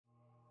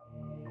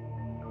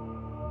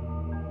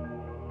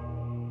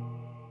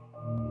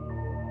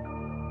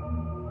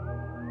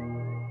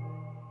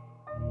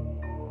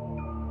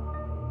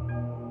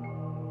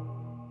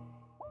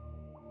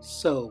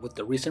So, with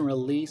the recent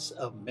release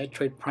of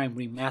Metroid Prime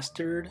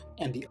Remastered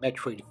and the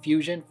Metroid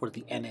Fusion for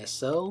the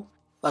NSO,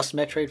 us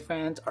Metroid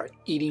fans are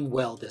eating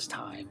well this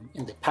time.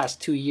 In the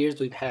past 2 years,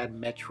 we've had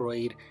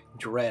Metroid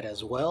Dread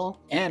as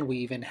well, and we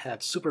even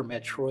had Super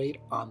Metroid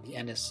on the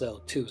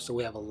NSO too, so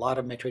we have a lot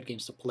of Metroid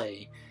games to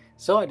play.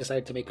 So I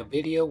decided to make a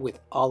video with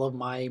all of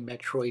my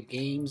Metroid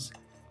games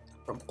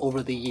from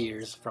over the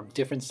years from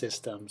different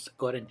systems.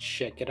 Go ahead and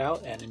check it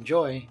out and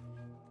enjoy.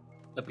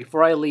 But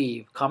before I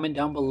leave, comment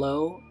down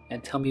below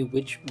and tell me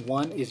which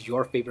one is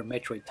your favorite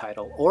Metroid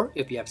title, or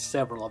if you have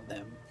several of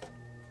them.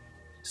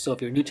 So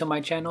if you're new to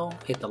my channel,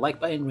 hit the like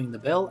button, ring the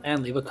bell,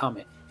 and leave a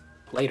comment.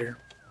 Later.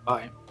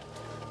 Bye.